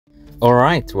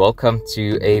Alright, welcome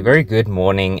to a very good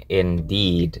morning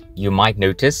indeed. You might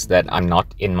notice that I'm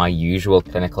not in my usual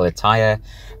clinical attire,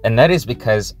 and that is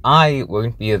because I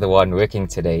won't be the one working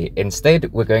today.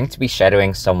 Instead, we're going to be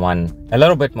shadowing someone a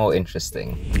little bit more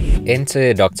interesting.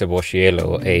 Enter Dr.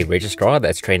 Boshielo, a registrar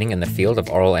that's training in the field of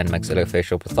oral and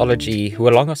maxillofacial pathology, who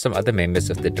along with some other members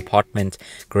of the department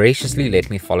graciously let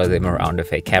me follow them around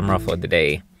with a camera for the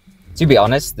day. To be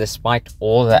honest, despite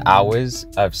all the hours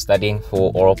of studying for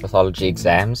oral pathology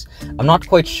exams, I'm not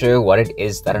quite sure what it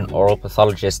is that an oral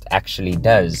pathologist actually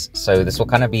does, so this will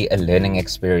kind of be a learning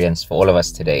experience for all of us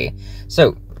today.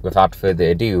 So, without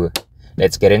further ado,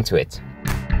 let's get into it.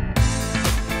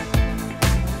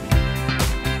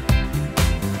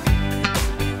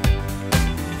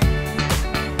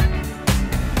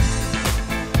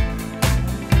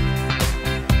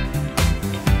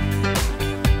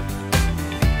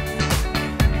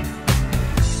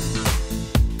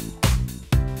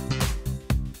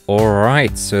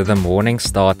 Alright, so the morning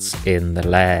starts in the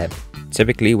lab.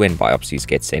 Typically, when biopsies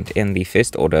get sent in, the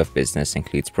first order of business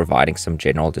includes providing some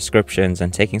general descriptions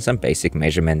and taking some basic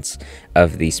measurements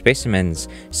of the specimens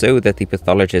so that the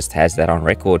pathologist has that on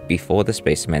record before the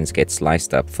specimens get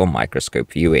sliced up for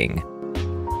microscope viewing.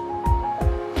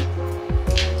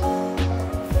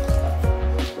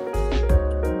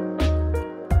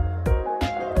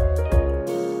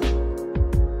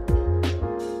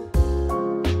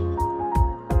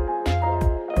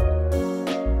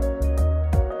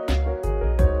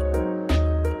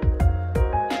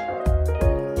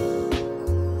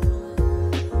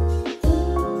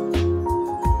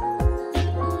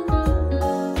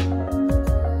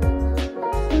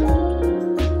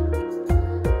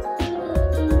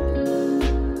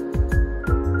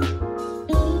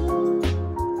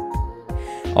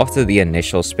 After the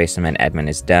initial specimen admin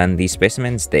is done, the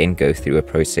specimens then go through a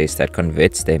process that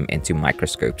converts them into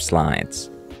microscope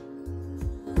slides.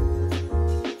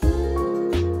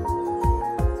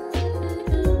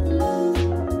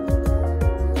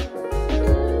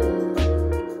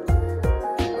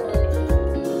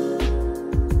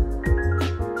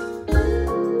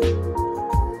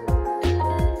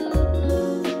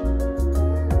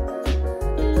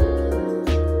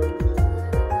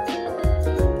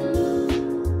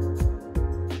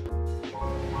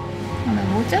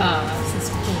 This is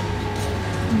cool.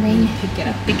 And then you pick it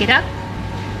up. Pick it up.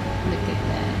 Look at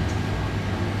that.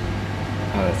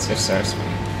 Oh, that's so satisfying.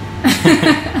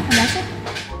 And that's it.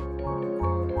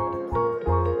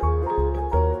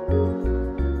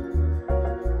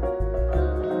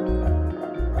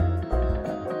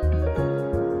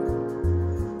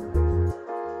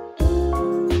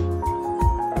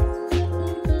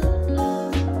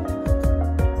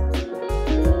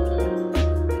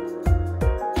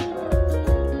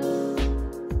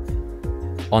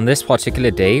 On this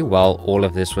particular day, while all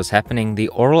of this was happening, the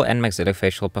Oral and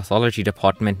Maxillofacial Pathology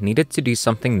department needed to do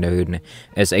something known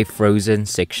as a frozen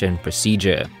section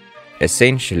procedure.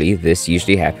 Essentially, this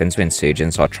usually happens when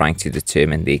surgeons are trying to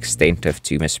determine the extent of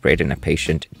tumor spread in a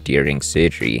patient during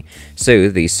surgery. So,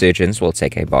 the surgeons will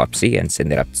take a biopsy and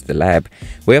send it up to the lab,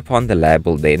 whereupon the lab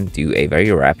will then do a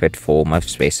very rapid form of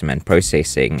specimen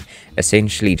processing,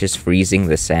 essentially just freezing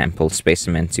the sample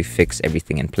specimen to fix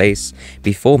everything in place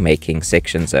before making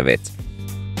sections of it.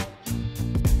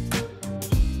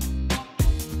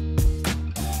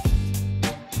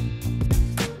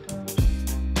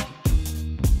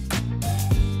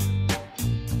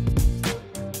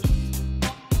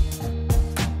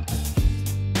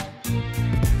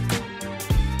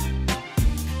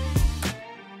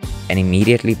 And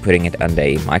immediately putting it under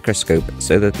a microscope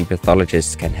so that the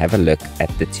pathologist can have a look at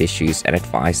the tissues and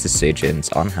advise the surgeons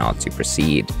on how to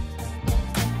proceed.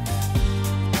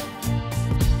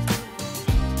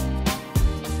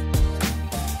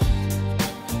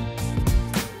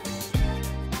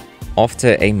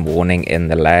 After a morning in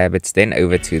the lab, it's then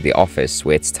over to the office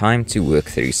where it's time to work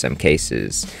through some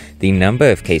cases. The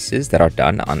number of cases that are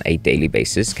done on a daily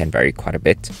basis can vary quite a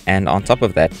bit, and on top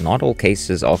of that, not all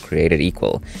cases are created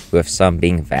equal, with some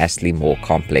being vastly more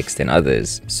complex than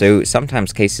others. So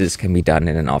sometimes cases can be done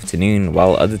in an afternoon,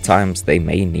 while other times they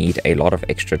may need a lot of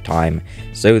extra time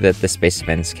so that the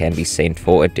specimens can be sent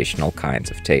for additional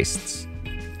kinds of tests.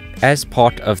 As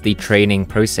part of the training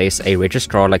process, a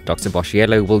registrar like Dr.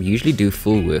 Boshielo will usually do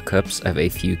full workups of a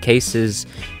few cases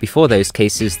before those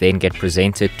cases then get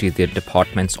presented to the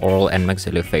department's oral and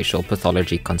maxillofacial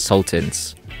pathology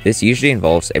consultants. This usually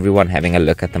involves everyone having a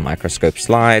look at the microscope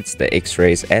slides, the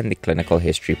x-rays and the clinical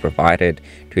history provided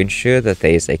to ensure that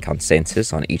there is a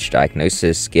consensus on each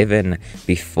diagnosis given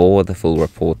before the full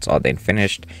reports are then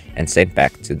finished and sent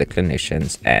back to the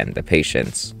clinicians and the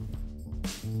patients.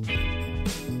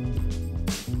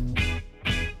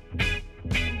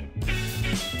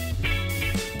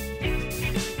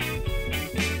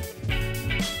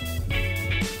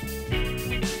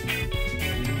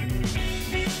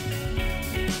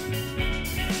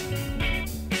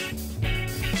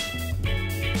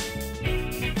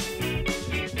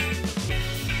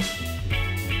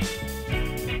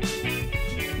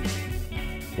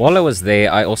 While I was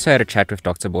there, I also had a chat with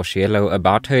Dr. Boshielo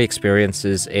about her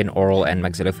experiences in oral and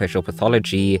maxillofacial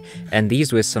pathology, and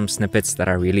these were some snippets that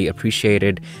I really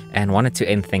appreciated and wanted to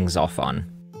end things off on.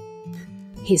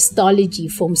 Histology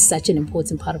forms such an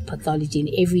important part of pathology, and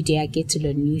every day I get to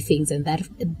learn new things, and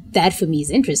that for me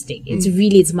is interesting.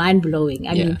 It's mind-blowing.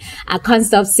 I mean, I can't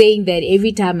stop saying that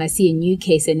every time I see a new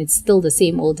case and it's still the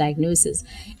same old diagnosis.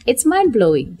 It's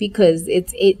mind-blowing because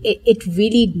it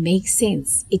really makes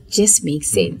sense. It just makes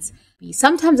sense.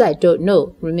 Sometimes I don't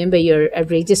know. Remember, you're a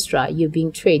registrar, you're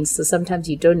being trained, so sometimes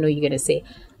you don't know. You're going to say,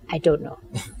 I don't know.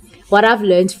 What I've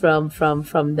learned from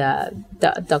the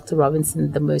Dr.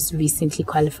 Robinson, the most recently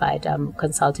qualified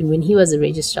consultant, when he was a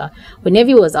registrar, whenever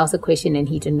he was asked a question and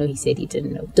he didn't know, he said he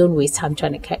didn't know. Don't waste time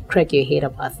trying to crack your head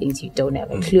about things you don't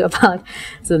have a clue about.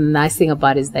 So the nice thing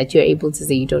about it is that you're able to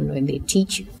say you don't know and they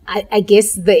teach you. I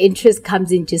guess the interest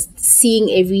comes in just seeing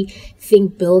everything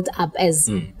build up as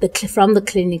from the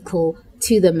clinical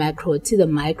to the macro, to the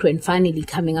micro, and finally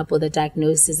coming up with a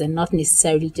diagnosis, and not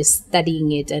necessarily just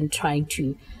studying it and trying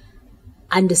to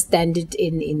understand it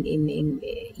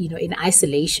in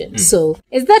isolation. So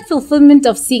is that fulfillment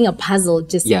of seeing a puzzle,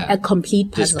 just a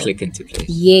complete puzzle, just click into place.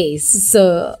 Yes.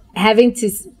 So having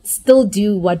to still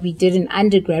do what we did in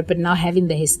undergrad, but now having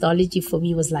the histology for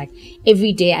me was like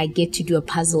every day I get to do a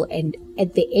puzzle, and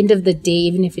at the end of the day,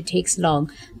 even if it takes long,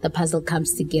 the puzzle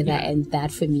comes together, and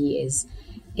that for me is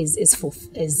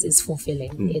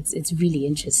fulfilling. It's really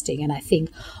interesting. And I think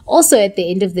also at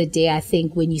the end of the day, I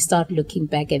think when you start looking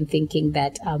back and thinking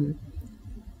that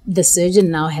the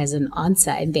surgeon now has an answer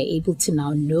and they're able to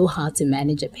now know how to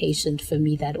manage a patient, for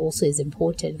me that also is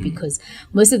important, because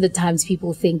most of the times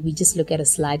people think we just look at a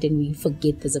slide and we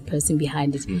forget there's a person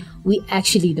behind it. We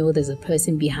actually know there's a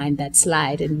person behind that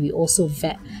slide, and we also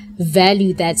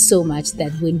value that so much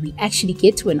that when we actually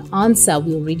get to an answer,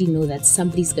 we already know that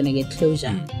somebody's going to get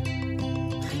closure.